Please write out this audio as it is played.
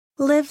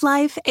Live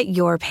life at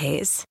your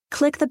pace.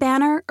 Click the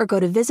banner or go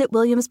to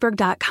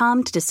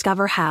visitwilliamsburg.com to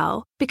discover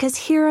how. Because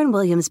here in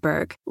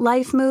Williamsburg,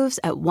 life moves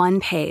at one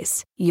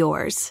pace,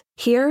 yours.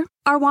 Here,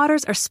 our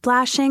waters are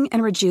splashing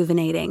and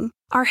rejuvenating.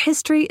 Our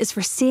history is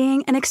for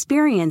seeing and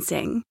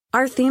experiencing.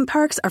 Our theme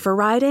parks are for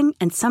riding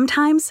and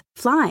sometimes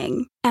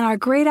flying. And our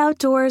great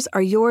outdoors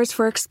are yours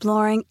for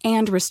exploring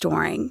and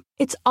restoring.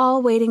 It's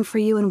all waiting for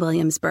you in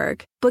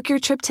Williamsburg. Book your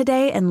trip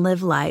today and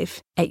live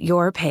life at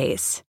your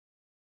pace.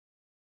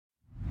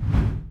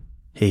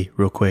 Hey,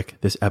 real quick,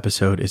 this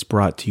episode is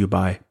brought to you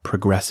by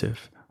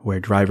Progressive, where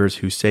drivers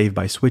who save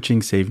by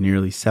switching save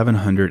nearly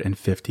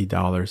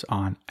 $750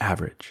 on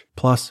average.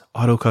 Plus,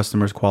 auto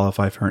customers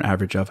qualify for an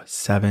average of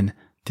 7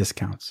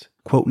 discounts.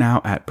 Quote now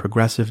at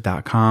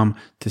progressive.com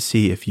to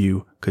see if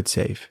you could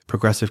save.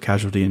 Progressive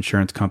Casualty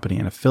Insurance Company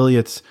and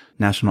Affiliates.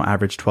 National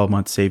average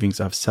 12-month savings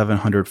of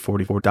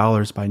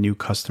 $744 by new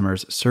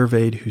customers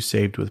surveyed who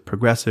saved with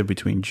Progressive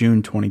between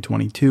June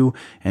 2022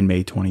 and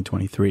May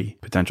 2023.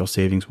 Potential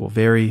savings will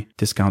vary.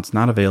 Discounts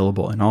not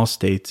available in all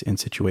states and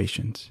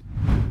situations.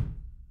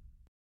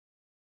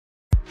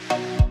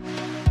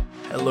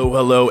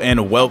 Hello,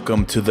 and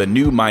welcome to the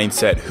New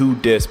Mindset Who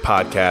Dis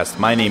podcast.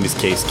 My name is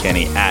Case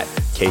Kenny at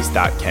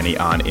Case.Kenny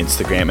on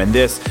Instagram, and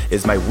this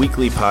is my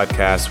weekly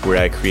podcast where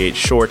I create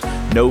short,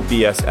 no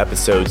BS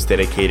episodes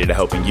dedicated to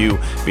helping you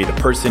be the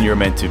person you're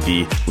meant to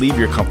be, leave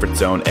your comfort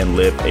zone, and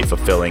live a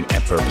fulfilling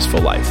and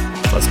purposeful life.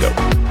 Let's go.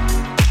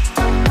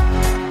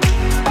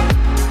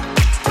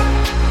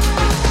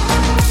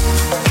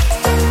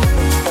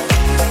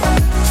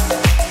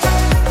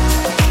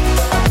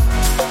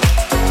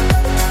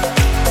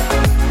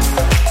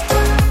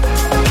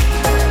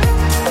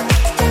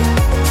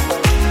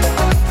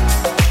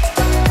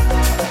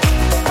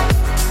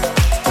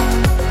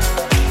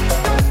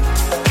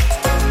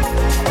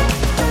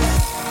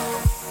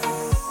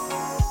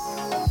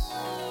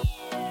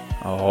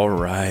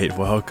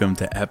 Welcome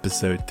to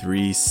episode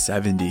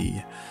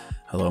 370.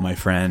 Hello, my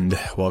friend.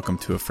 Welcome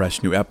to a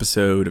fresh new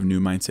episode of New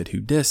Mindset Who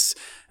Dis.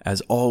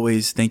 As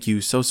always, thank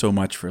you so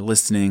much for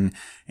listening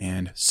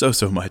and so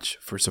much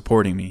for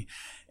supporting me.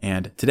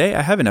 And today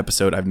I have an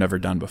episode I've never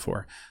done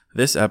before.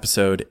 This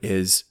episode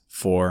is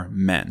for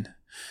men.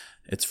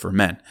 It's for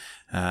men.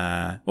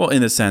 Well,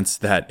 in the sense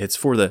that it's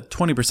for the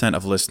 20%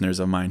 of listeners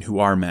of mine who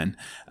are men.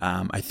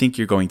 I think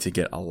you're going to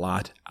get a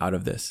lot out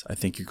of this. I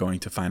think you're going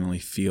to finally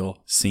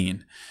feel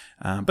seen.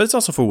 But it's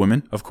also for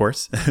women, of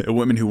course,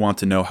 women who want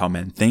to know how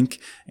men think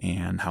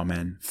and how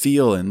men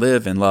feel and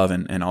live and love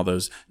and all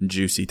those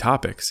juicy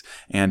topics.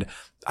 And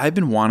I've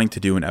been wanting to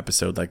do an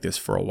episode like this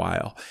for a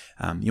while.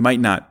 You might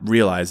not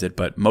realize it,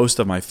 but most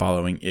of my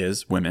following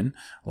is women,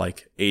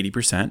 like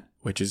 80%,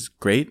 which is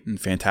great and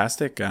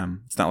fantastic.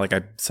 It's not like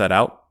I set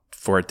out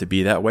for it to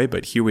be that way,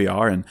 but here we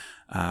are, and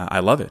I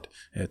love it.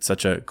 It's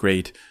such a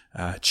great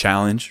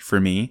challenge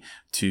for me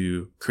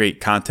to create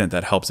content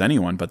that helps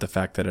anyone, but the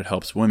fact that it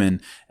helps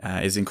women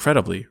is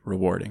incredibly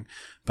rewarding.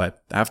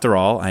 But after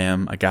all, I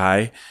am a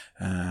guy,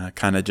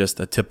 kind of just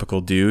a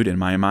typical dude in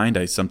my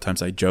mind.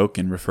 Sometimes I joke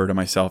and refer to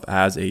myself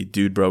as a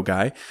dude bro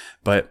guy.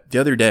 But the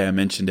other day, I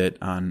mentioned it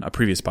on a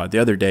previous pod. The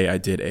other day, I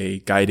did a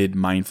guided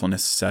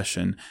mindfulness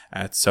session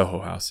at Soho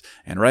House.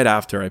 And right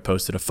after, I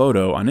posted a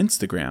photo on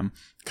Instagram,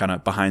 kind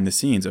of behind the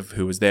scenes of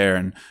who was there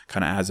and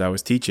kind of as I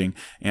was teaching.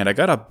 And I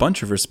got a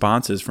bunch of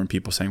responses from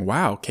people saying,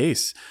 wow,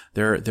 Case,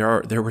 there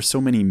were so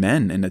many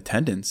men in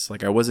attendance.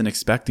 Like I wasn't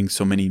expecting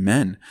so many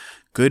men.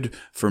 Good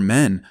for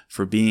men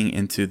for being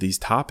into these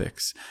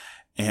topics.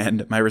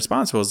 And my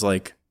response was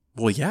like,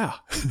 well, yeah,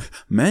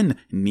 men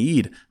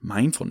need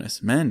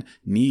mindfulness. Men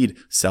need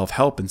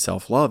self-help and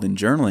self-love and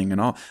journaling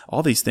and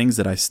all these things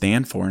that I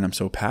stand for and I'm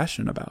so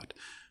passionate about.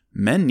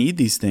 Men need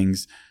these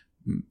things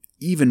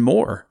even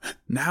more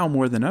now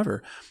more than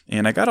ever.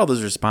 And I got all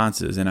those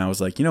responses and I was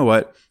like, you know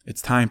what?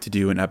 It's time to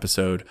do an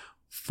episode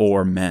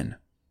for men,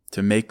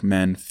 to make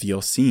men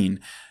feel seen.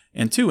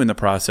 And two, in the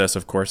process,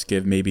 of course,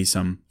 give maybe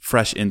some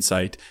fresh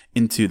insight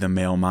into the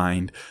male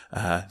mind,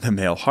 the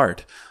male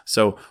heart.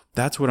 So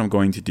that's what I'm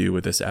going to do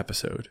with this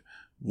episode.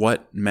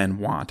 What men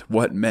want,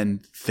 what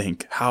men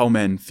think, how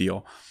men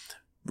feel.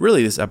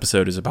 Really, this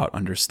episode is about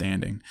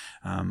understanding.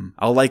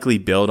 I'll likely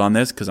build on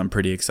this because I'm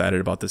pretty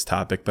excited about this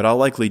topic, but I'll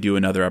likely do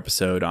another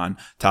episode on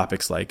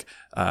topics like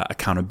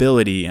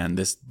accountability and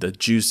the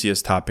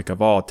juiciest topic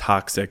of all,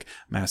 toxic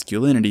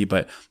masculinity.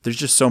 But there's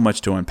just so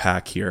much to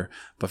unpack here.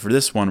 But for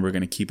this one, we're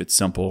going to keep it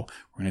simple.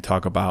 We're going to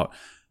talk about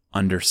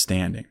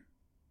understanding.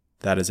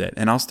 That is it.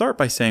 And I'll start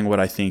by saying what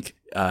I think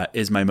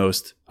is my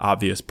most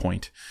obvious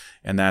point,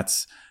 and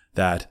that's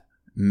that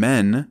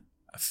men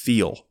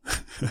feel.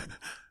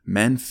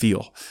 Men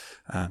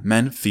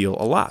feel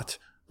a lot,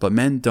 but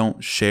men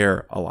don't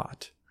share a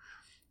lot.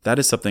 That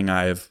is something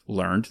I've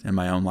learned in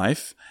my own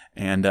life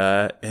and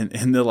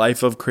in the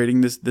life of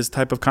creating this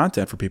type of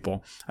content for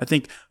people. I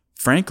think,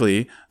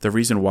 frankly, the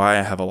reason why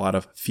I have a lot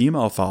of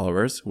female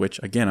followers, which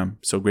again, I'm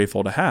so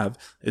grateful to have,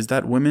 is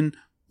that women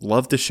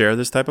love to share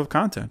this type of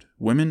content.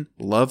 Women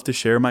love to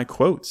share my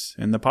quotes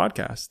in the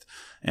podcast.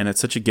 And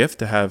it's such a gift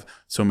to have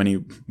so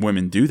many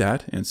women do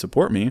that and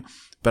support me.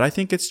 But I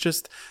think it's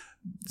just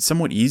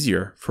somewhat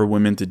easier for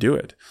women to do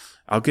it.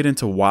 I'll get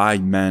into why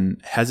men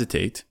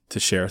hesitate to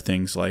share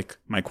things like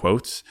my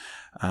quotes.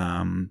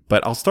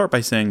 But I'll start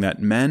by saying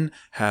that men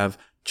have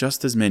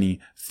just as many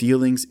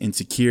feelings,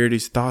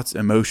 insecurities, thoughts,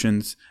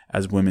 emotions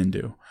as women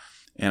do.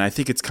 And I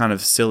think it's kind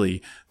of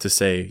silly to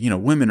say,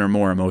 women are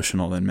more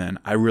emotional than men.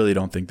 I really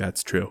don't think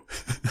that's true.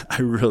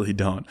 I really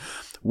don't.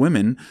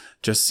 Women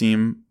just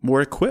seem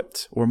more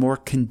equipped or more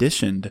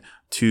conditioned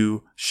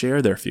to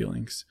share their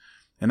feelings.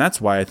 And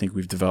that's why I think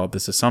we've developed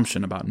this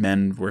assumption about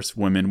men versus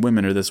women.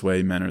 Women are this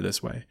way, men are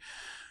this way.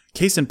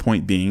 Case in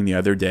point being, the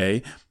other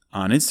day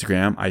on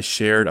Instagram, I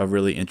shared a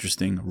really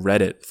interesting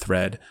Reddit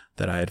thread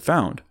that I had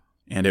found.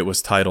 And it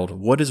was titled,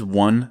 "What is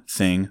one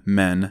thing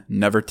men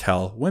never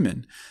tell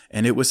women?"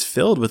 And it was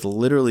filled with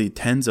literally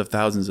tens of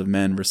thousands of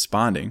men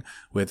responding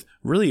with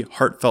really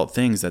heartfelt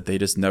things that they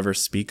just never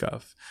speak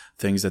of,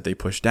 things that they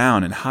push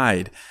down and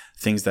hide,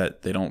 things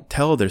that they don't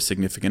tell their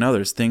significant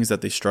others, things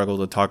that they struggle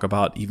to talk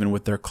about even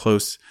with their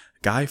close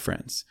guy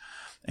friends.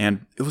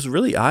 And it was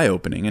really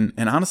eye-opening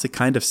and honestly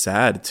kind of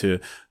sad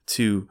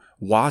to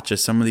watch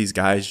as some of these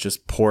guys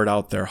just poured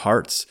out their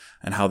hearts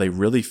and how they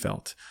really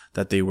felt,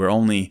 that they were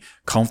only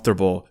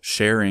comfortable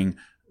sharing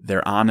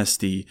their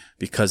honesty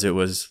because it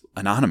was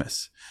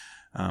anonymous.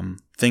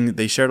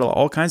 They shared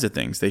all kinds of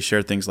things. They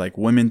shared things like,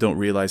 women don't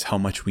realize how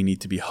much we need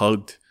to be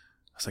hugged.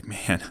 I was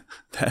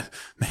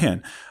like,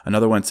 man.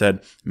 Another one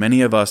said,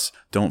 many of us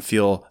don't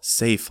feel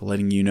safe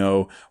letting you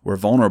know we're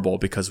vulnerable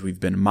because we've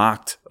been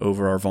mocked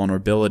over our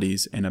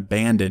vulnerabilities and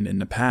abandoned in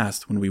the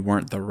past when we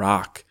weren't the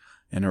rock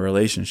in a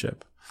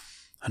relationship.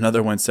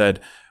 Another one said,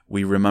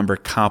 we remember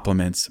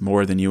compliments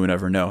more than you would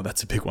ever know.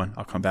 That's a big one.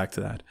 I'll come back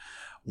to that.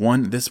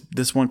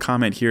 This one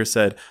comment here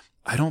said,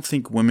 I don't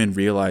think women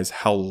realize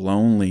how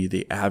lonely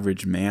the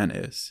average man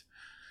is.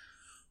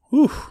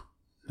 Whew.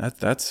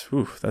 That's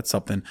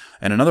something.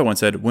 And another one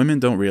said, women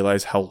don't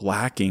realize how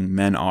lacking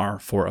men are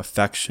for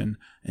affection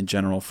and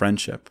general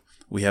friendship.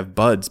 We have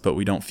buds, but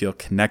we don't feel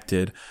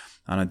connected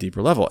on a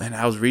deeper level. And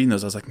I was reading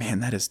those. I was like, man,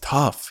 that is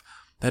tough.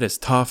 That is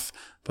tough,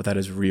 but that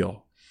is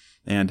real.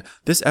 And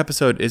this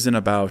episode isn't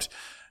about,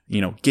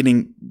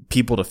 getting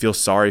people to feel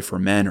sorry for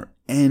men or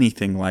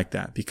anything like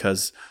that,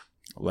 because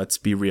let's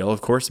be real.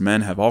 Of course,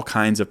 men have all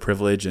kinds of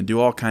privilege and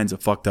do all kinds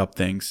of fucked up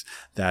things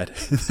that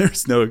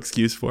there's no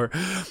excuse for.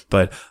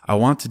 But I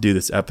want to do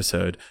this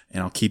episode,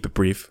 and I'll keep it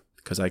brief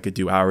because I could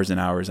do hours and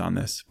hours on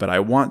this. But I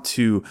want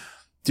to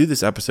do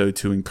this episode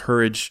to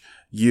encourage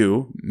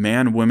you,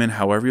 man, women,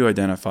 however you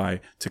identify,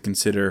 to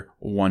consider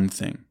one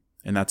thing.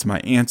 And that's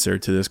my answer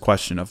to this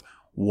question of,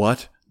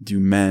 what do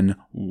men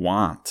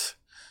want?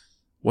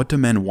 What do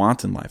men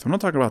want in life? I'm not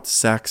talking about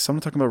sex. I'm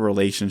not talking about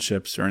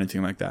relationships or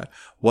anything like that.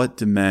 What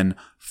do men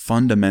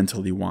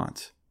fundamentally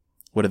want?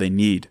 What do they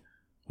need?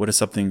 What is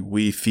something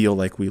we feel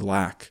like we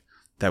lack,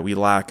 that we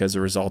lack as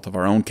a result of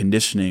our own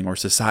conditioning or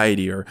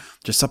society, or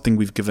just something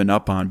we've given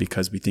up on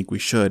because we think we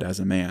should as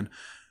a man?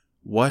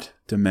 What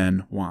do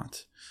men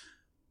want?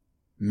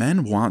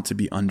 Men want to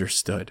be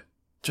understood.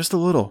 Just a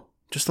little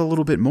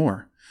bit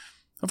more.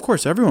 Of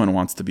course, everyone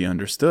wants to be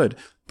understood,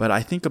 but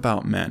I think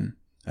about men.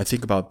 I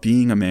think about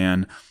being a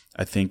man.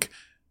 I think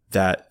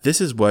that this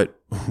is what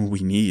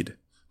we need.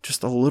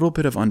 Just a little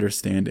bit of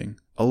understanding,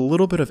 a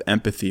little bit of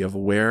empathy of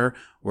where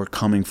we're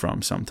coming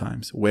from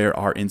sometimes, where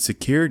our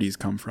insecurities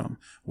come from,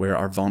 where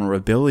our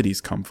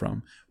vulnerabilities come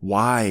from,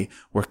 why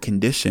we're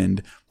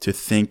conditioned to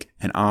think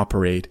and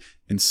operate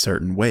in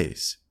certain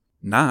ways.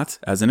 Not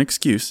as an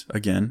excuse,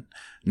 again,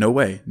 no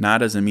way,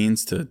 not as a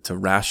means to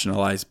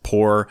rationalize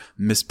poor,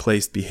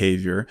 misplaced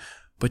behavior,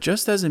 but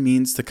just as a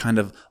means to kind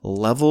of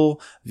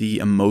level the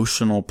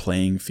emotional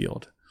playing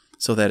field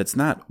so that it's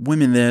not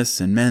women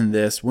this and men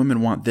this, women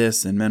want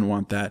this and men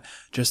want that,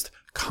 just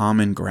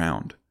common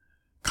ground,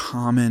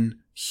 common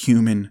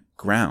human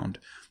ground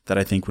that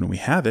I think when we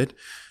have it,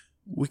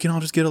 we can all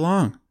just get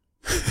along.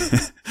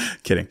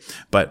 Kidding.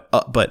 But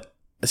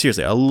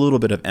seriously, a little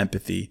bit of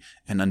empathy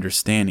and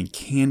understanding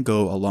can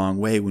go a long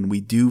way when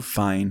we do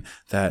find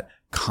that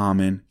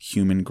common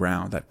human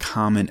ground, that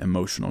common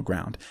emotional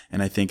ground.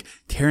 And I think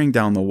tearing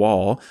down the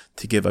wall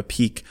to give a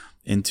peek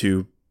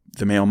into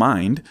the male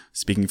mind,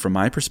 speaking from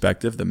my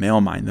perspective, the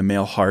male mind, the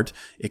male heart,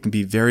 it can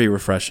be very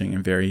refreshing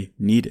and very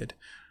needed.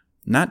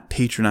 Not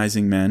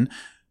patronizing men,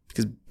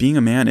 because being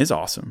a man is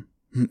awesome.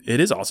 It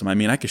is awesome. I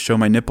mean, I could show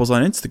my nipples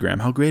on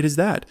Instagram. How great is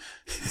that?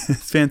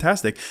 It's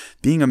fantastic.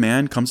 Being a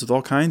man comes with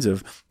all kinds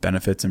of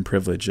benefits and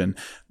privilege, and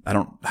I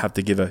don't have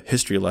to give a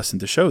history lesson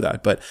to show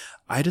that, but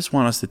I just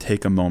want us to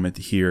take a moment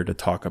here to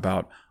talk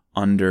about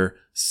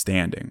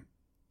understanding,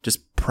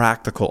 just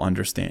practical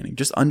understanding,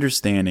 just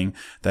understanding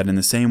that in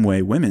the same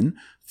way women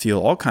feel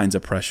all kinds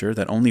of pressure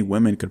that only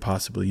women could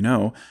possibly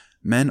know,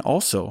 men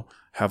also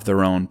have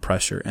their own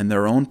pressure and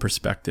their own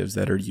perspectives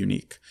that are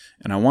unique.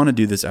 And I want to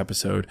do this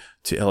episode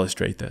to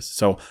illustrate this.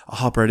 So I'll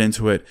hop right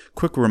into it.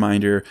 Quick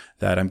reminder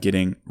that I'm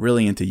getting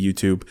really into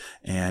YouTube,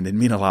 and it'd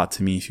mean a lot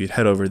to me if you'd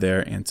head over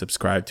there and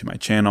subscribe to my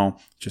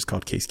channel, just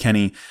called Case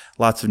Kenny.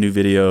 Lots of new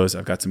videos.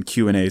 I've got some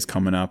Q&As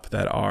coming up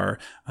that are,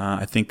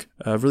 I think,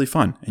 really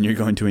fun, and you're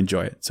going to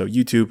enjoy it. So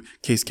YouTube,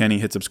 Case Kenny,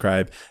 hit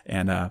subscribe,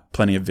 and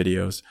plenty of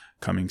videos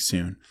coming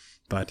soon.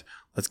 But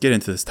let's get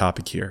into this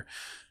topic here.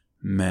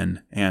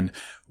 Men. And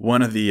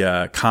one of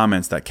the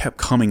comments that kept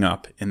coming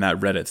up in that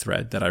Reddit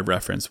thread that I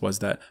referenced was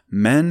that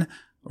men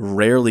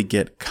rarely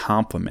get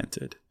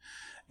complimented.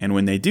 And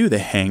when they do, they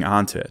hang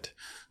on to it.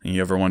 And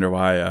you ever wonder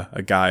why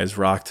a guy has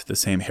rocked the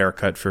same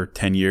haircut for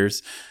 10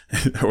 years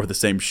or the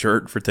same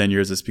shirt for 10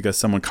 years? It's because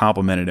someone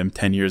complimented him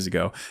 10 years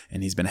ago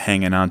and he's been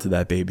hanging on to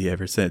that baby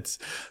ever since.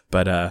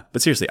 But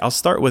seriously, I'll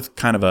start with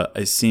kind of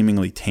a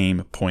seemingly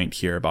tame point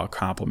here about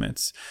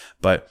compliments.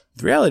 But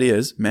the reality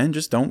is men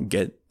just don't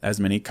get as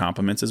many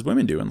compliments as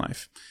women do in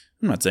life.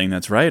 I'm not saying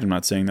that's right. I'm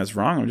not saying that's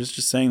wrong. I'm just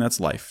saying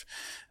that's life.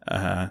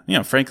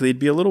 Frankly, it'd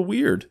be a little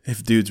weird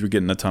if dudes were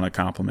getting a ton of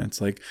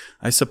compliments. Like,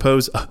 I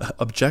suppose,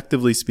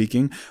 objectively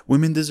speaking,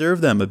 women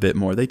deserve them a bit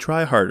more. They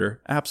try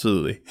harder.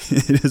 Absolutely.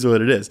 It is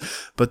what it is.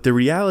 But the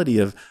reality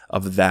of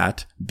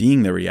that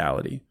being the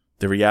reality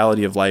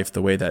of life,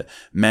 the way that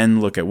men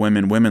look at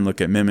women, women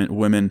look at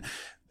women,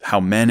 how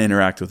men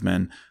interact with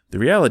men, the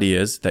reality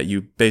is that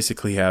you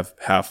basically have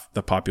half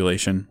the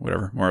population,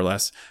 whatever, more or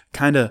less,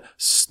 kind of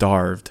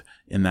starved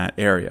in that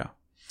area.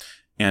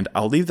 And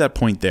I'll leave that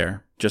point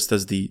there just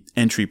as the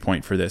entry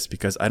point for this,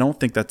 because I don't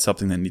think that's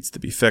something that needs to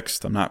be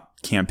fixed. I'm not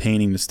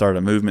campaigning to start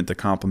a movement to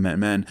compliment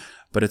men,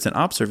 but it's an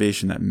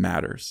observation that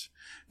matters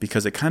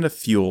because it kind of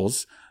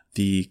fuels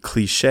the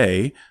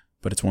cliche,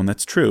 but it's one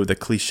that's true, the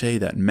cliche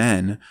that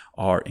men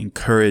are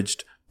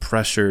encouraged,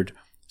 pressured,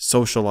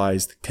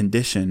 socialized,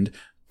 conditioned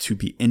to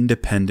be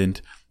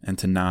independent and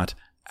to not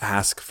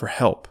ask for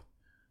help,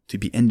 to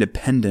be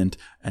independent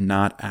and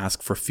not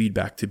ask for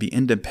feedback, to be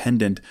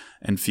independent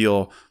and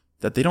feel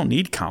that they don't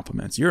need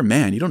compliments. You're a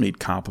man. You don't need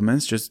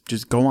compliments.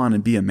 Just go on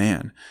and be a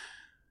man.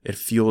 It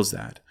fuels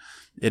that.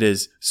 It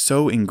is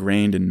so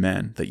ingrained in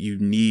men that you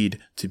need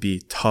to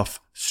be tough,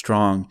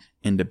 strong,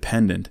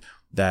 independent,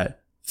 that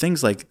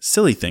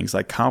silly things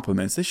like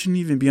compliments, they shouldn't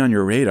even be on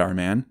your radar,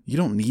 man. You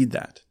don't need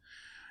that.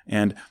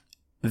 And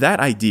that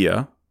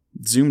idea,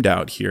 zoomed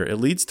out here, it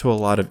leads to a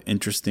lot of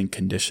interesting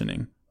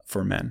conditioning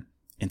for men,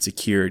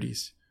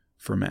 insecurities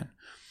for men.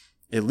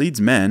 It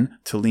leads men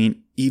to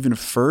lean even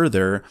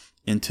further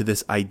into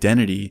this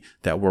identity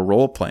that we're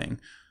role playing.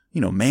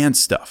 Man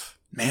stuff.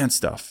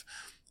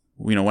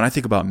 When I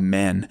think about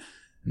men,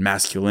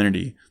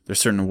 masculinity, there's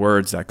certain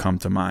words that come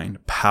to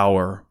mind: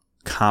 power,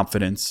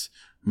 confidence,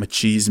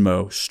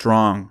 machismo,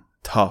 strong,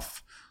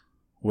 tough,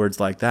 words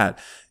like that.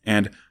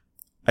 And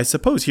I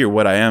suppose here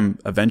what I am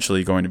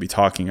eventually going to be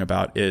talking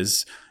about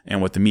is,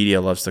 and what the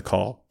media loves to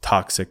call,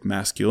 toxic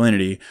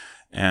masculinity.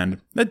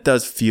 And that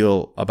does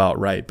feel about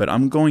right, but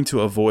I'm going to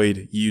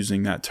avoid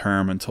using that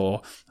term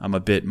until I'm a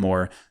bit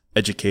more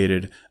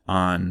educated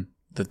on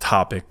the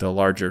topic, the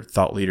larger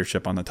thought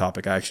leadership on the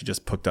topic. I actually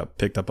just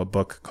picked up a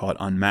book called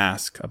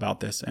Unmask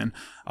about this, and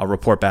I'll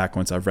report back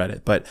once I've read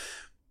it. But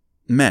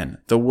men,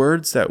 the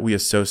words that we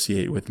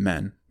associate with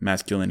men,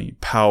 masculinity,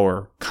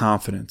 power,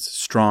 confidence,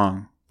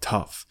 strong,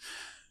 tough,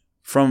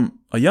 from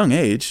a young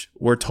age,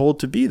 we're told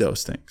to be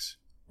those things.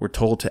 We're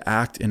told to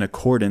act in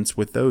accordance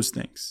with those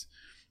things.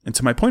 And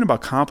to my point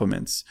about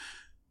compliments,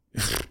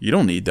 you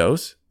don't need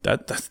those.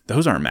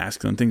 Those aren't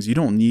masculine things. You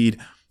don't need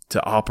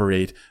to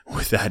operate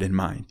with that in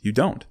mind. You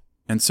don't.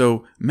 And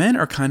so men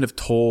are kind of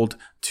told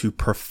to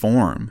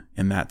perform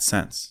in that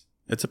sense.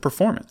 It's a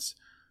performance.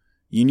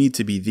 You need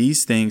to be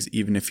these things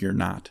even if you're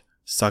not.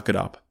 Suck it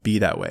up. Be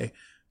that way.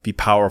 Be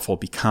powerful.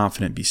 Be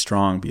confident. Be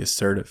strong. Be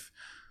assertive.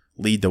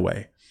 Lead the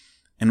way.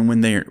 And when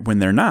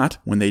they're not,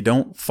 when they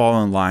don't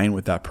fall in line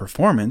with that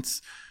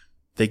performance,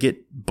 they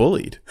get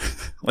bullied.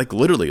 Like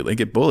literally, they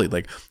get bullied.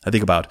 Like I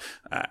think about,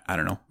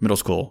 middle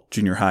school,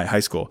 junior high,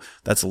 high school.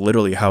 That's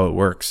literally how it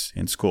works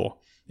in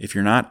school. If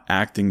you're not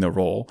acting the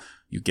role,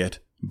 you get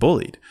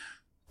bullied.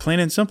 Plain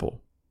and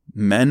simple.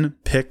 Men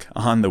pick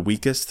on the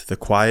weakest, the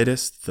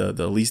quietest,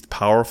 the least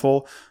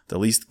powerful, the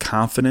least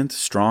confident,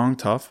 strong,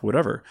 tough,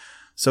 whatever.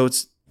 So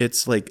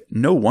it's like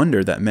no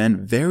wonder that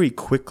men very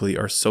quickly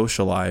are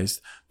socialized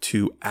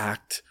to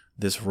act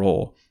this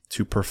role,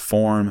 to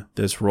perform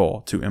this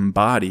role, to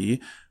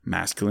embody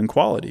masculine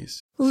qualities.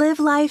 Live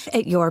life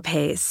at your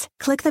pace.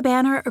 Click the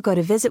banner or go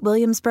to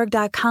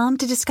visitwilliamsburg.com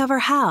to discover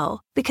how.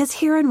 Because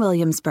here in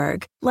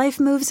Williamsburg, life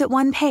moves at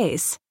one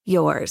pace,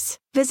 yours.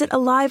 Visit a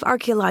live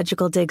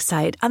archaeological dig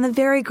site on the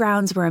very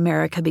grounds where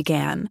America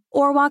began,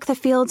 or walk the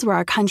fields where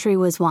our country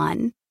was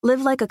won.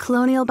 Live like a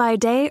colonial by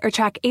day or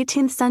track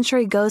 18th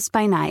century ghosts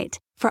by night.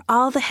 For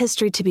all the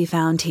history to be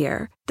found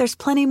here, there's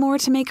plenty more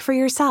to make for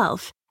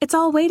yourself. It's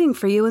all waiting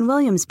for you in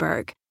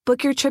Williamsburg.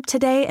 Book your trip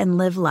today and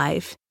live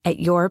life at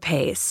your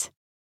pace.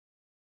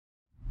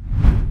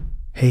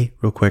 Hey,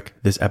 real quick,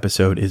 this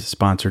episode is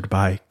sponsored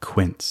by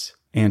Quince.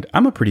 And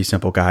I'm a pretty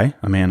simple guy,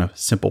 a man of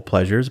simple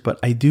pleasures, but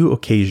I do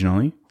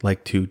occasionally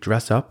like to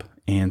dress up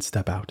and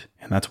step out.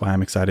 And that's why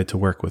I'm excited to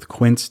work with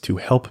Quince to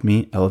help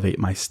me elevate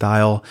my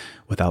style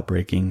without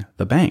breaking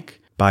the bank.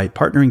 By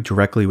partnering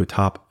directly with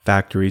top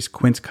factories,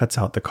 Quince cuts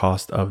out the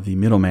cost of the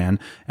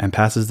middleman and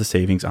passes the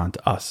savings on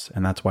to us.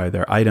 And that's why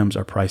their items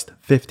are priced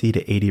 50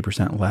 to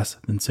 80% less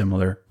than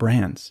similar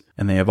brands.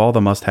 And they have all the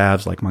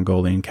must-haves like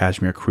Mongolian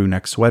cashmere crew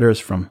neck sweaters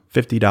from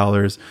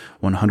 $50,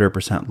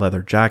 100%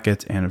 leather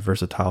jackets, and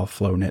versatile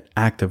flow knit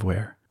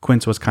activewear.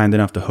 Quince was kind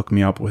enough to hook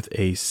me up with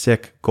a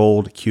sick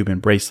gold Cuban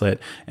bracelet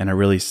and a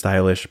really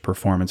stylish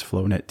performance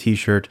flow knit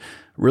t-shirt.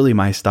 Really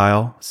my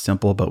style,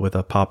 simple but with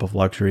a pop of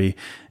luxury,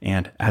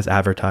 and as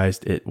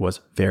advertised, it was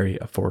very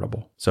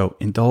affordable. So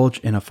indulge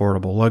in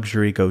affordable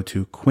luxury. Go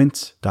to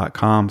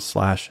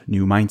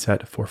quince.com/new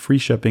mindset for free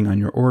shipping on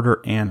your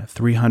order and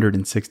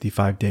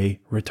 365-day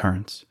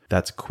returns.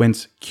 That's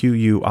Quince,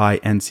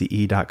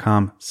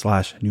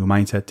 QUINCE.com/new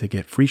mindset to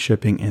get free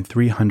shipping and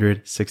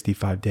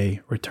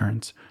 365-day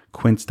returns.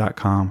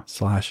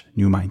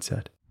 Quince.com/new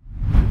mindset.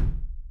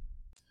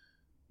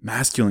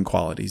 Masculine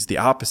qualities, the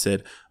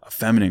opposite of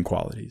feminine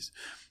qualities.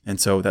 And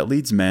so that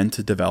leads men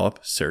to develop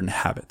certain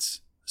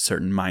habits,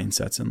 certain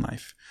mindsets in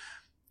life.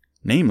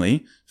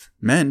 Namely,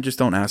 men just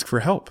don't ask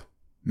for help.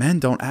 Men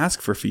don't ask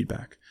for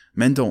feedback.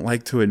 Men don't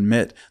like to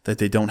admit that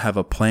they don't have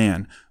a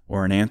plan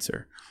or an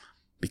answer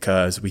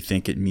because we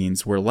think it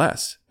means we're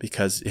less,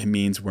 because it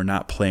means we're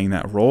not playing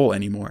that role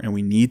anymore and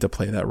we need to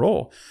play that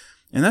role.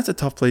 And that's a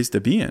tough place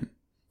to be in.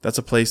 That's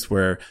a place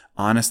where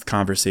honest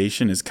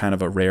conversation is kind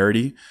of a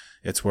rarity.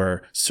 It's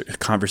where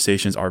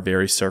conversations are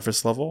very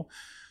surface level.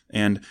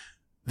 And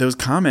those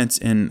comments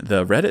in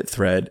the Reddit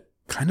thread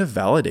kind of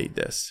validate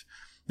this.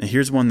 And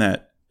here's one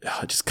that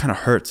just kind of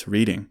hurts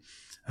reading.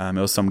 It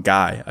was a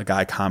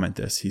guy comment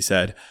this. He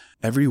said,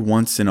 every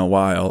once in a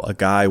while, a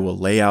guy will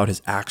lay out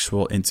his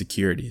actual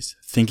insecurities,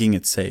 thinking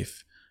it's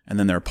safe. And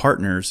then their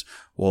partners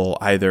will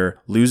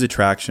either lose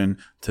attraction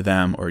to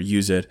them or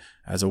use it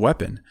as a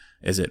weapon.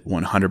 Is it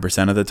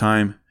 100% of the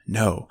time?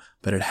 No,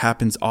 but it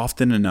happens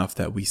often enough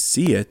that we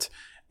see it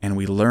and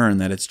we learn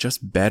that it's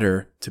just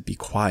better to be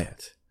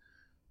quiet.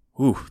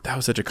 Ooh, that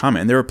was such a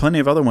comment. And there were plenty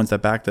of other ones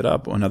that backed it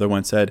up. Another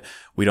one said,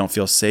 we don't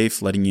feel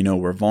safe letting you know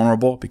we're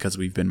vulnerable because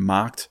we've been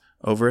mocked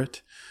over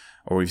it,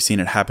 or we've seen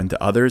it happen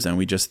to others and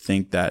we just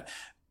think that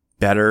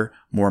better,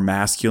 more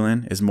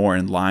masculine is more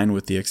in line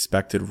with the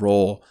expected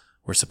role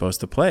we're supposed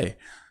to play.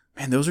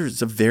 Man, those are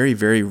some very,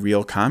 very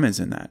real comments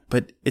in that.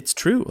 But it's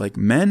true. Like,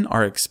 men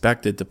are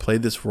expected to play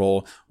this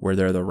role where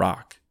they're the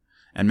rock.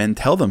 And men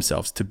tell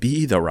themselves to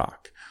be the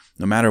rock,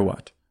 no matter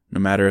what. No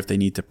matter if they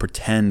need to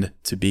pretend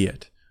to be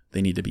it.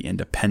 They need to be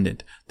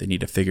independent. They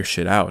need to figure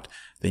shit out.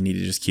 They need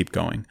to just keep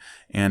going.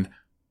 And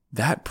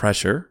that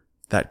pressure,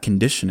 that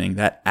conditioning,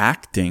 that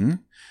acting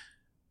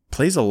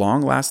plays a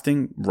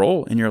long-lasting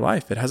role in your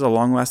life. It has a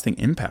long-lasting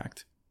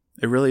impact.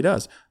 It really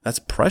does. That's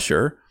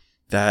pressure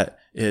that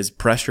is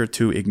pressure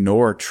to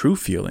ignore true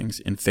feelings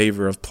in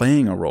favor of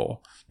playing a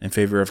role, in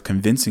favor of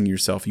convincing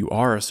yourself you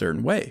are a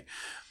certain way.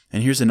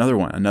 And here's another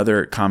one,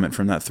 another comment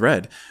from that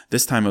thread.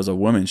 This time it was a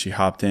woman. She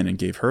hopped in and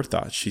gave her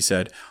thoughts. She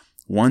said,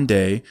 one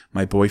day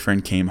my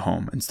boyfriend came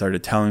home and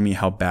started telling me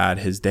how bad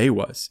his day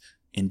was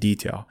in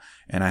detail.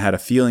 And I had a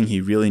feeling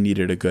he really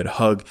needed a good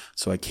hug.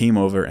 So I came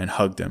over and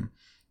hugged him.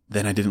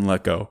 Then I didn't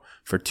let go.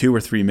 For 2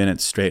 or 3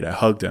 minutes straight, I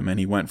hugged him and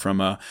he went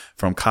from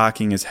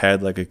cocking his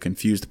head like a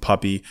confused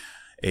puppy,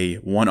 a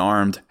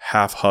one-armed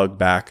half hug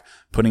back,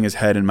 putting his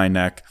head in my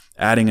neck,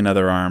 adding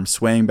another arm,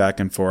 swaying back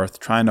and forth,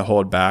 trying to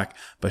hold back,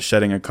 but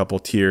shedding a couple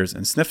tears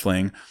and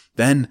sniffling,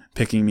 then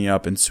picking me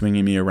up and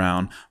swinging me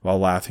around while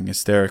laughing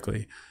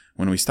hysterically.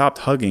 When we stopped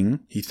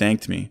hugging, he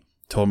thanked me,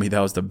 told me that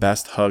was the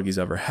best hug he's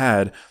ever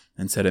had,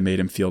 and said it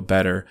made him feel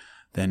better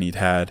than he'd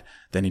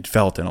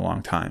felt in a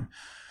long time.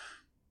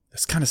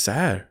 That's kind of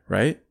sad,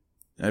 right?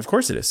 And of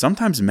course it is.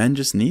 Sometimes men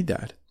just need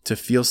that, to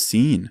feel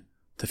seen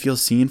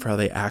for how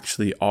they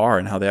actually are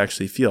and how they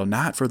actually feel,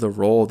 not for the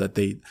role that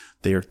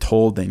they are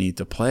told they need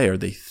to play or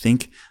they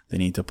think they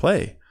need to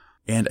play.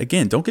 And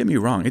again, don't get me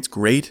wrong. It's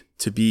great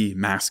to be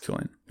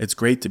masculine. It's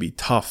great to be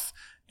tough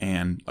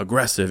and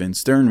aggressive and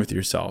stern with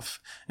yourself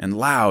and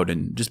loud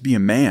and just be a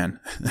man.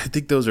 I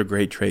think those are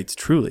great traits,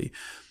 truly.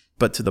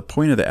 But to the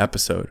point of the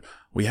episode,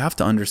 we have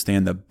to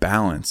understand the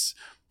balance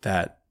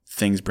that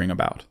things bring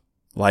about.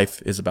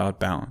 Life is about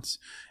balance.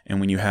 And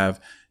when you have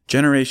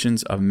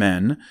generations of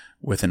men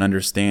with an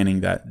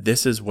understanding that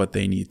this is what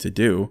they need to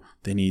do,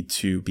 they need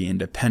to be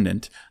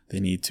independent, they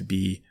need to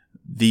be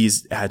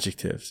these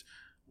adjectives.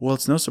 Well,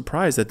 it's no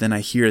surprise that then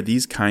I hear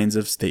these kinds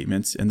of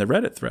statements in the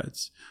Reddit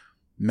threads.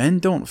 Men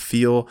don't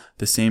feel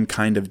the same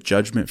kind of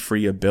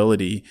judgment-free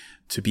ability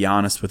to be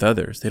honest with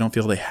others. They don't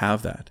feel they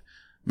have that.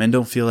 Men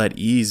don't feel at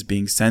ease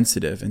being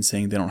sensitive and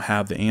saying they don't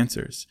have the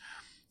answers.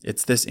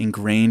 It's this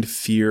ingrained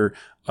fear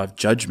of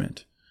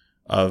judgment,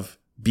 of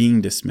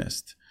being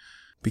dismissed.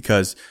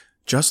 Because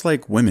just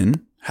like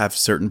women have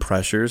certain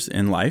pressures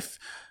in life,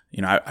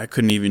 I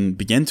couldn't even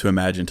begin to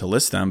imagine to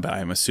list them, but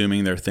I'm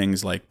assuming they're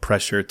things like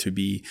pressure to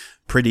be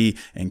pretty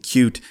and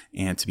cute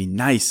and to be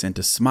nice and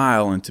to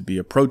smile and to be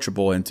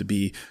approachable and to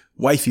be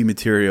wifey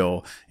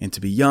material and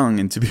to be young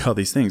and to be all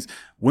these things.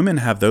 Women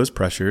have those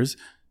pressures.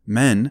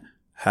 Men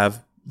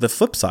have the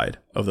flip side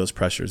of those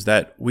pressures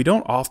that we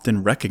don't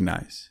often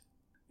recognize.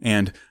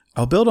 And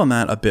I'll build on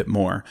that a bit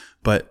more.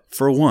 But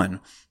for one,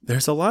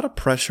 there's a lot of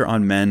pressure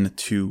on men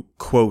to,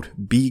 quote,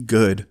 be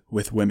good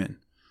with women.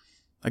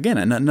 Again,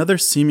 another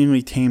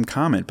seemingly tame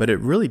comment, but it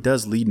really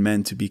does lead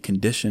men to be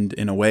conditioned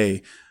in a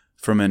way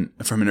from an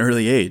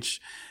early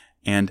age.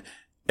 And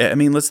I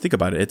mean, let's think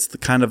about it. It's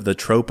kind of the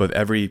trope of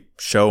every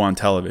show on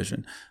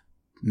television.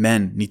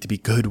 Men need to be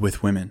good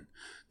with women,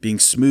 being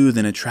smooth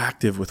and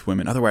attractive with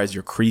women. Otherwise,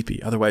 you're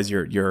creepy. Otherwise,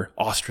 you're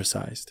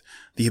ostracized.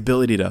 The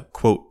ability to,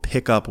 quote,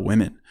 pick up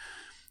women.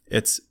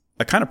 It's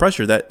a kind of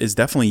pressure that is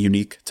definitely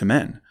unique to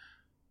men,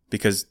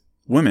 because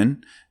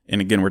women,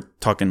 and again, we're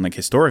talking like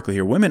historically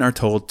here, women are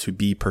told to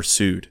be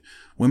pursued.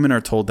 Women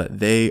are told that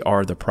they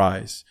are the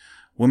prize.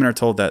 Women are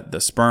told that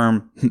the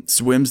sperm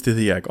swims to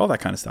the egg, all that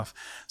kind of stuff.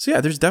 So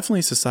yeah, there's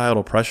definitely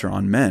societal pressure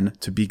on men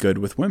to be good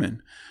with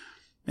women.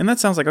 And that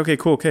sounds like, okay,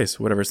 cool, so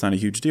whatever, it's not a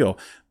huge deal.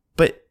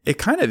 But it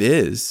kind of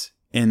is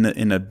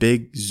in a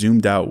big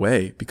zoomed out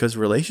way, because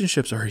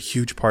relationships are a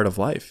huge part of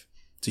life.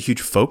 It's a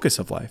huge focus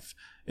of life.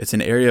 It's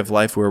an area of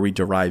life where we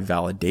derive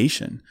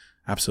validation.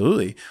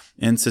 Absolutely.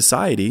 And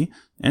society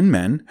and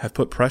men have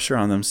put pressure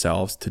on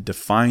themselves to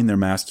define their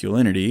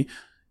masculinity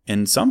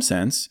in some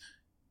sense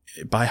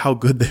by how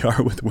good they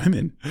are with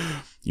women.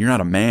 You're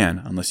not a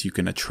man unless you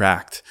can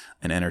attract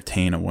and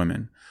entertain a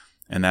woman.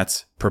 And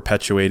that's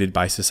perpetuated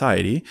by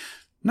society.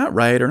 Not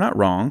right or not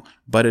wrong,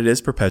 but it is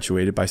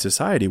perpetuated by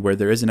society, where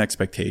there is an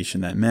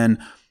expectation that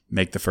men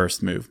make the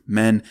first move.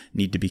 Men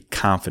need to be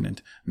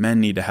confident.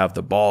 Men need to have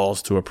the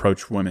balls to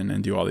approach women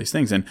and do all these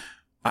things. And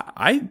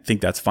I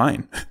think that's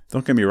fine.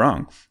 Don't get me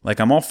wrong.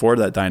 Like, I'm all for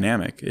that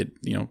dynamic.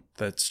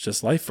 That's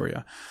just life for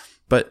you.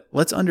 But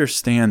let's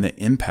understand the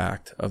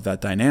impact of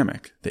that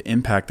dynamic, the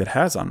impact it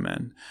has on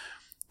men.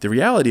 The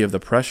reality of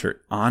the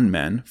pressure on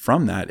men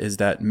from that is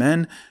that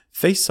men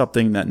face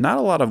something that not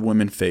a lot of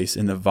women face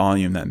in the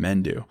volume that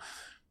men do.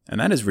 And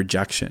that is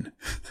rejection.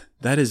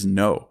 That is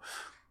no.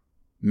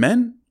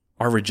 Men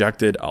are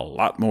rejected a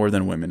lot more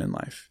than women in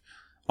life.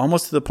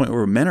 Almost to the point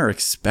where men are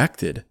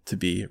expected to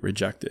be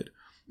rejected.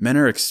 Men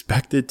are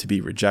expected to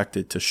be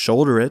rejected, to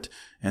shoulder it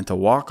and to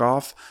walk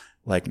off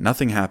like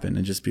nothing happened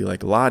and just be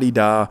like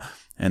la-di-da,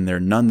 and they're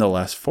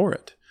nonetheless for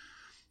it.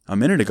 A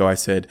minute ago,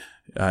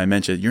 I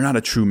mentioned you're not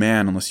a true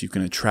man unless you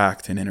can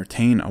attract and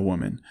entertain a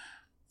woman.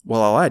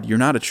 Well, I'll add, you're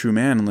not a true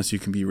man unless you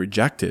can be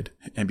rejected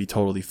and be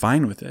totally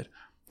fine with it.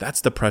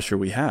 That's the pressure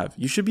we have.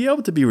 You should be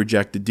able to be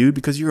rejected, dude,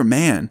 because you're a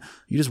man.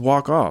 You just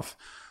walk off.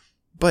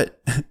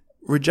 But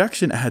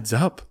rejection adds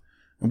up.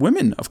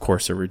 Women, of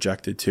course, are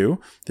rejected too.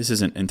 This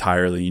isn't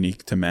entirely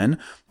unique to men,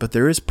 but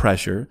there is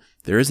pressure.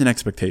 There is an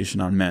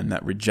expectation on men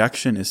that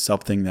rejection is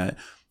something that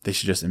they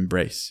should just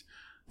embrace.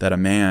 That a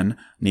man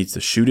needs to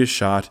shoot his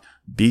shot,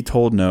 be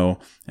told no,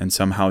 and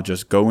somehow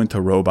just go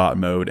into robot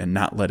mode and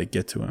not let it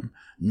get to him.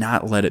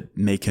 Not let it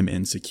make him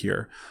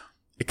insecure.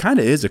 It kind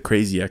of is a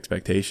crazy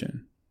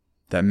expectation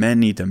that men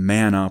need to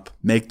man up,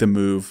 make the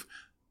move,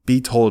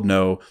 be told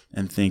no,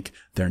 and think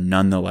they're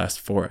nonetheless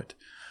for it.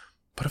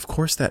 But of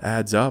course that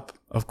adds up.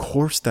 Of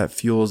course that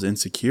fuels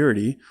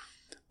insecurity.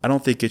 I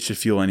don't think it should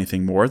fuel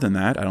anything more than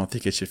that. I don't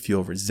think it should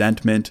fuel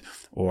resentment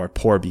or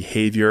poor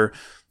behavior.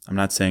 I'm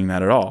not saying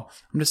that at all.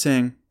 I'm just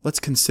saying, let's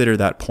consider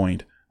that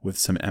point with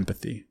some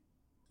empathy.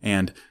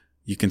 And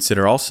you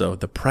consider also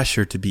the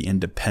pressure to be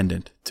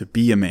independent, to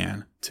be a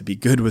man, to be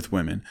good with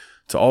women,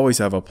 to always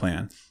have a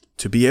plan,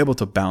 to be able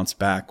to bounce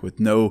back with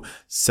no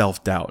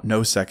self-doubt,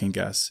 no second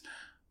guess.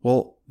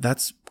 Well,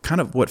 that's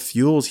kind of what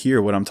fuels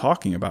here what I'm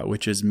talking about,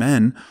 which is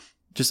men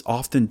just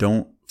often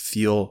don't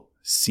feel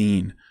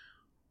seen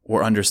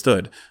or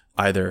understood,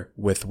 either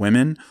with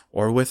women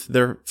or with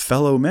their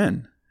fellow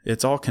men.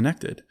 It's all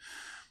connected.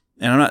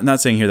 And I'm not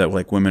saying here that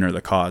like women are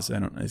the cause.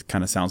 It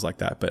kind of sounds like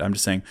that, but I'm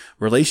just saying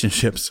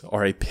relationships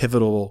are a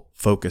pivotal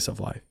focus of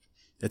life.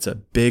 It's a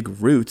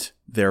big root.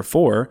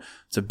 Therefore,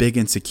 it's a big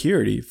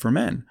insecurity for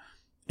men,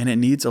 and it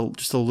needs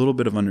just a little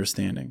bit of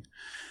understanding.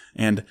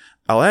 And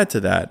I'll add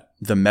to that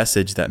the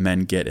message that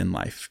men get in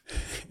life.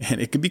 And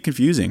it can be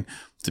confusing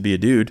to be a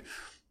dude.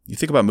 You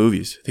think about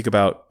movies, think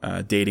about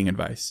dating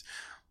advice.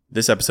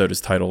 This episode is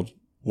titled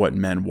What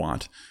Men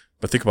Want.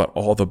 But think about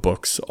all the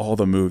books, all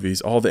the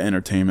movies, all the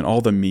entertainment,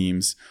 all the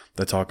memes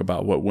that talk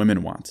about what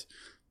women want.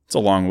 It's a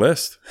long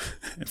list.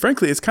 And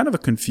frankly, it's kind of a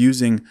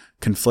confusing,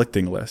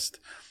 conflicting list,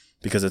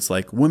 because it's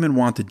like women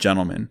want a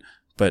gentleman,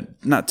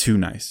 but not too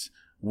nice.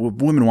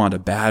 Women want a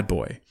bad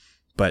boy,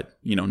 but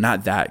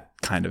not that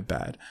kind of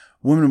bad.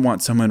 Women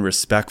want someone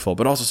respectful,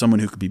 but also someone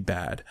who could be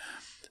bad.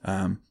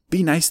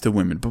 Be nice to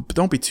women, but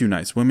don't be too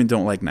nice. Women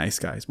don't like nice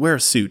guys. Wear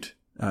a suit.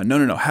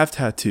 No. Have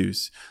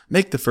tattoos.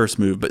 Make the first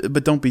move,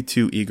 but don't be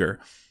too eager.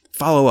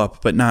 Follow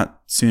up, but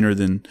not sooner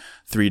than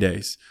 3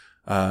 days.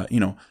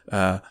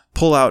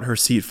 pull out her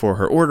seat for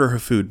her, order her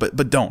food,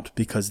 but don't,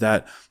 because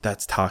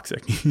that's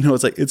toxic.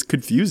 It's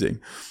confusing.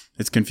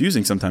 It's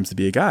confusing sometimes to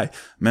be a guy.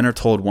 Men are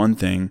told one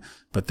thing,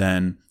 but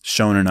then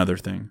shown another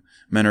thing.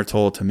 Men are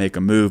told to make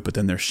a move, but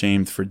then they're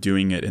shamed for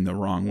doing it in the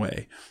wrong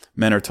way.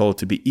 Men are told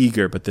to be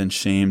eager, but then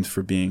shamed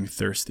for being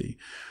thirsty.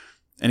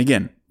 And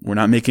again, we're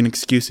not making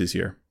excuses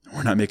here.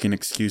 We're not making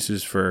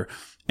excuses for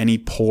any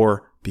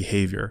poor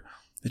behavior.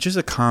 It's just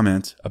a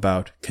comment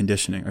about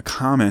conditioning, a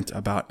comment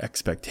about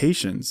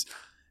expectations,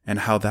 and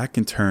how that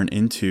can turn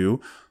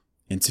into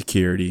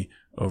insecurity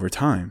over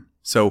time.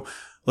 So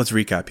let's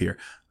recap here.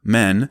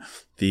 Men,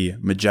 the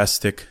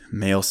majestic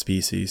male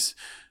species,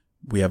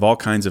 we have all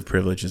kinds of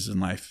privileges in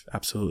life.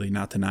 Absolutely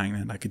not denying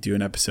that. I could do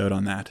an episode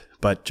on that.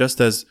 But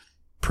just as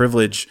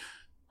privilege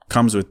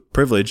comes with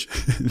privilege,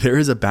 there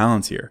is a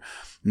balance here.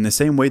 In the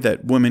same way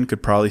that women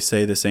could probably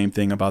say the same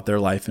thing about their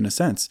life in a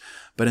sense.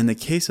 But in the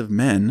case of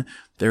men,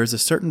 there is a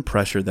certain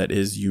pressure that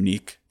is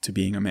unique to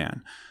being a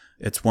man.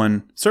 It's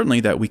one, certainly,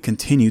 that we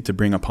continue to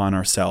bring upon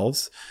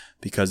ourselves,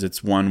 because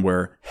it's one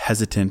we're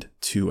hesitant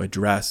to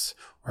address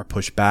or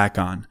push back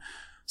on.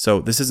 So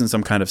this isn't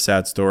some kind of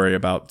sad story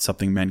about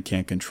something men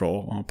can't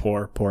control. Oh,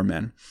 poor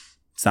men.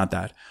 It's not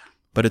that.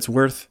 But it's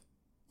worth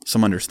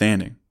some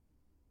understanding.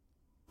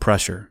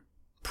 Pressure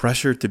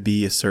to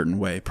be a certain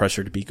way,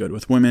 pressure to be good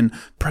with women,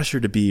 pressure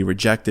to be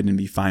rejected and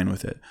be fine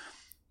with it,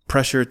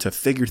 pressure to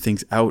figure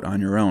things out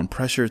on your own,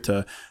 pressure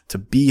to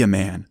be a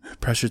man,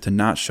 pressure to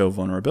not show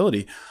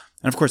vulnerability.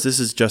 And of course, this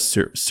is just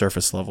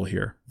surface level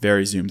here,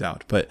 very zoomed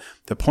out. But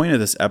the point of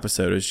this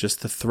episode is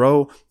just to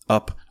throw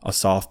up a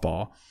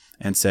softball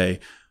and say,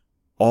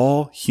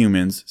 all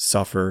humans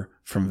suffer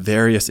from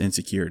various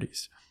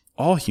insecurities.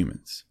 All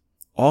humans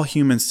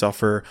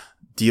suffer,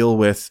 deal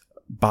with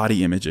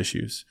body image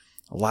issues,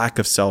 lack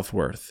of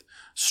self-worth,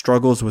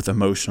 struggles with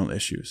emotional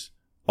issues.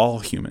 All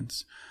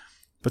humans.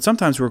 But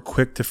sometimes we're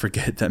quick to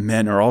forget that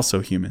men are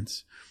also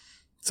humans.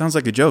 It sounds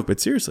like a joke, but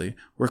seriously,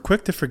 we're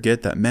quick to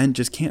forget that men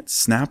just can't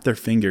snap their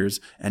fingers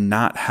and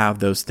not have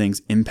those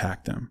things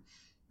impact them.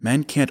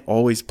 Men can't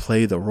always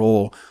play the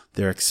role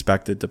they're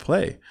expected to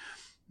play.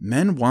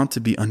 Men want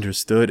to be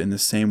understood in the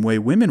same way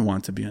women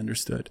want to be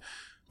understood.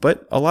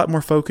 But a lot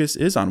more focus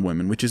is on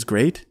women, which is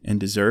great and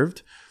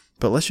deserved.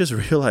 But let's just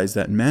realize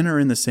that men are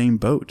in the same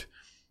boat.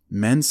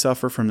 Men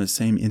suffer from the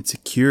same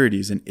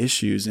insecurities and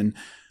issues. And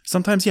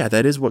sometimes,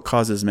 that is what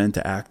causes men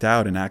to act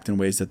out and act in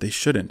ways that they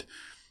shouldn't.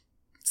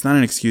 It's not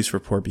an excuse for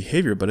poor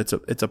behavior, but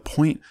it's a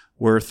point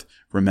worth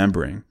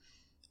remembering.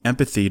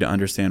 Empathy to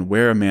understand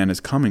where a man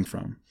is coming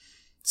from.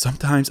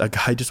 Sometimes a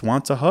guy just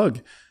wants a hug,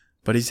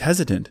 but he's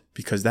hesitant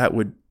because that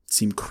would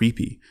seem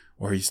creepy,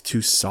 or he's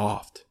too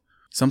soft.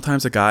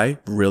 Sometimes a guy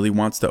really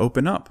wants to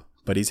open up,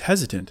 but he's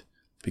hesitant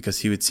because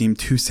he would seem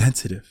too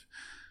sensitive.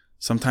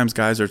 Sometimes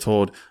guys are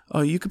told,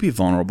 oh, you could be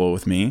vulnerable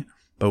with me,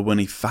 but when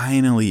he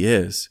finally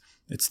is,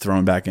 it's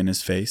thrown back in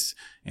his face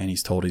and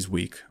he's told he's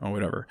weak or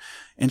whatever.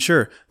 And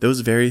sure, those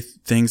very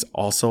things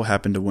also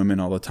happen to women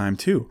all the time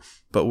too,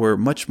 but we're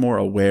much more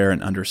aware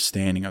and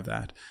understanding of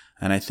that.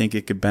 And I think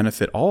it could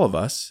benefit all of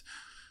us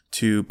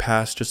to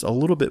pass just a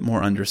little bit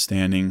more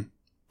understanding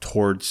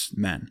towards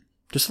men.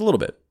 Just a little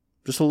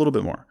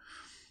bit more.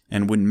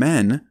 And when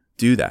men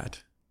do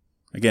that,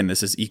 again,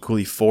 this is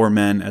equally for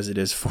men as it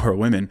is for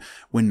women.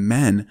 When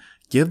men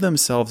give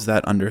themselves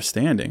that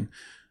understanding,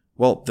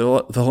 well,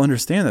 they'll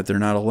understand that they're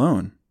not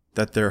alone,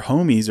 that their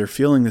homies are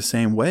feeling the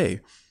same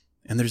way,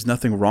 and there's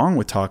nothing wrong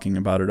with talking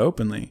about it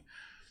openly.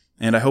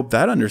 And I hope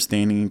that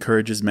understanding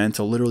encourages men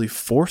to literally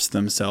force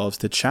themselves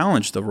to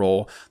challenge the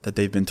role that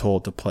they've been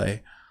told to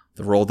play,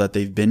 the role that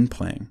they've been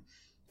playing,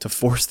 to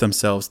force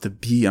themselves to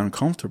be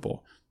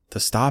uncomfortable, to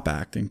stop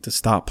acting, to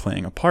stop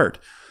playing a part,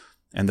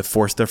 and to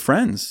force their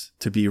friends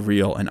to be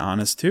real and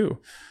honest too.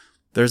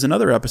 There's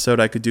another episode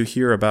I could do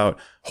here about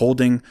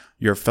holding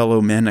your fellow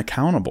men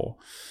accountable.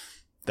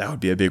 That would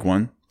be a big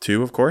one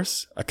too, of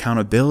course.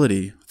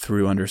 Accountability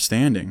through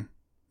understanding.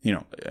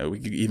 We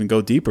could even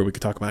go deeper. We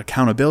could talk about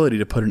accountability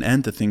to put an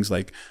end to things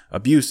like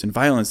abuse and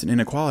violence and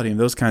inequality and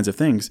those kinds of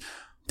things.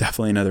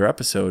 Definitely another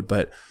episode,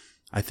 but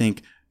I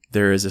think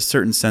there is a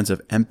certain sense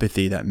of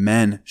empathy that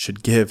men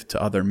should give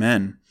to other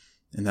men,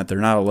 and that they're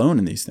not alone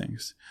in these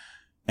things.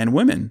 And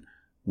women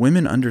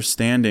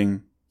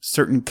understanding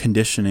certain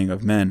conditioning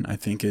of men, I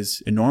think,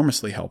 is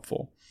enormously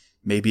helpful.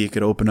 Maybe it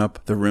could open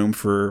up the room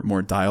for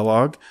more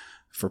dialogue,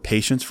 for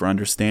patience, for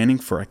understanding,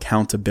 for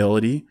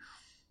accountability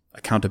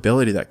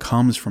that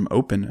comes from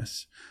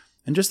openness.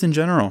 And just in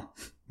general,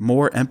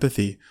 more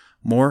empathy,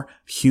 more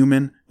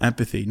human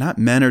empathy. Not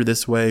men are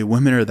this way,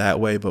 women are that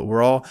way, but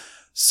we're all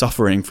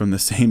suffering from the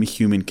same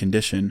human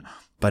condition,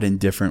 but in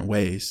different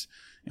ways.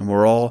 And we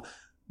all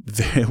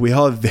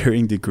have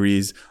varying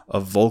degrees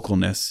of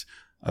vocalness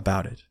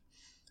about it.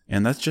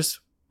 And that's just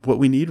what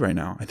we need right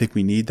now. I think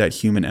we need that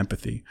human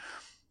empathy.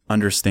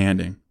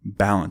 understanding,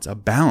 a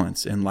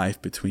balance in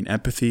life between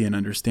empathy and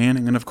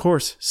understanding, and of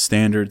course,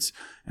 standards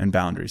and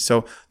boundaries.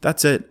 So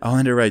that's it. I'll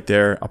end it right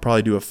there. I'll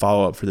probably do a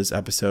follow-up for this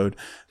episode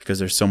because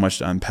there's so much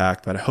to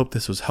unpack, but I hope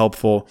this was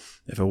helpful.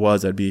 If it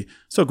was, I'd be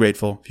so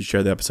grateful if you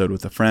share the episode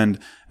with a friend.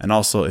 And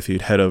also if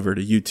you'd head over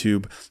to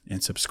YouTube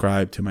and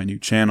subscribe to my new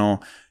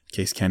channel,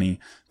 Case Kenny.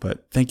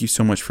 But thank you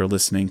so much for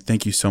listening.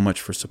 Thank you so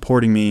much for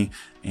supporting me.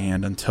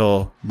 And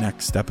until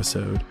next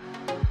episode,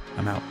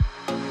 I'm out.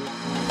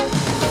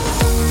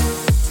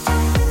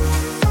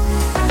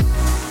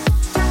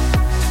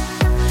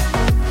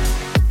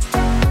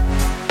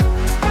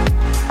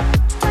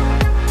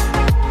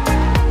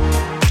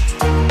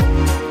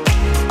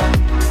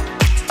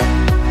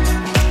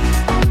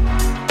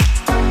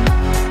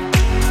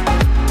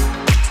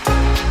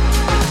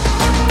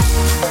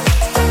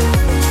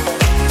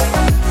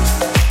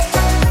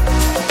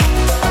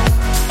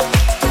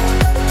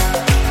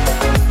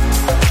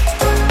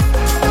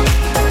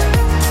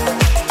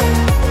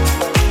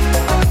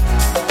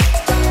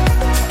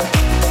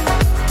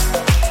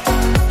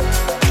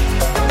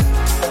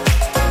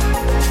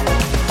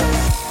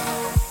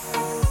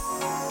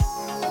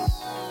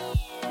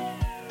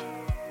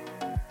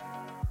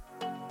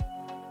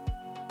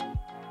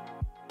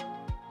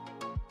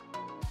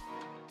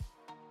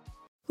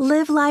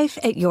 Live life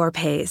at your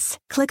pace.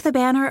 Click the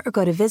banner or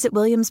go to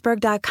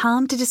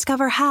visitwilliamsburg.com to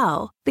discover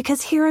how.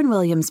 Because here in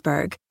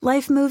Williamsburg,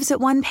 life moves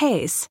at one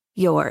pace,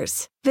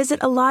 yours. Visit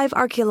a live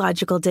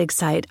archaeological dig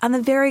site on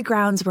the very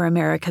grounds where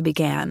America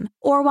began,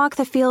 or walk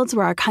the fields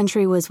where our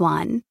country was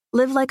won.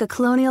 Live like a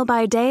colonial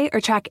by day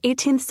or track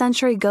 18th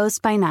century ghosts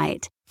by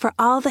night. For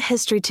all the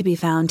history to be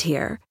found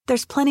here,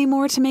 there's plenty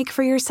more to make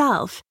for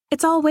yourself.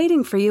 It's all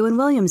waiting for you in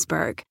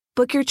Williamsburg.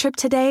 Book your trip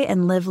today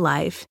and live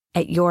life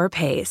at your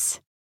pace.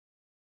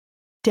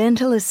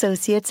 Dental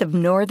Associates of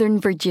Northern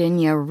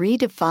Virginia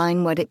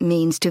redefine what it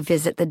means to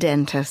visit the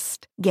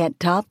dentist. Get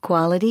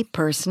top-quality,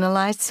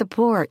 personalized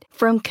support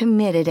from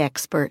committed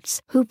experts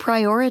who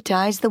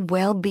prioritize the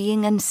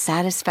well-being and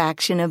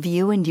satisfaction of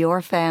you and your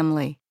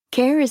family.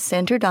 Care is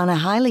centered on a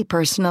highly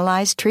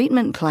personalized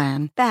treatment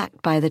plan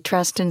backed by the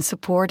trust and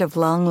support of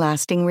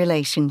long-lasting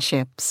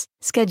relationships.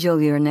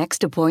 Schedule your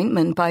next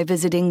appointment by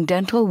visiting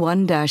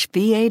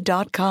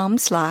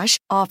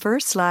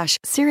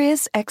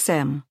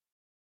dental1-va.com/offer/SiriusXM.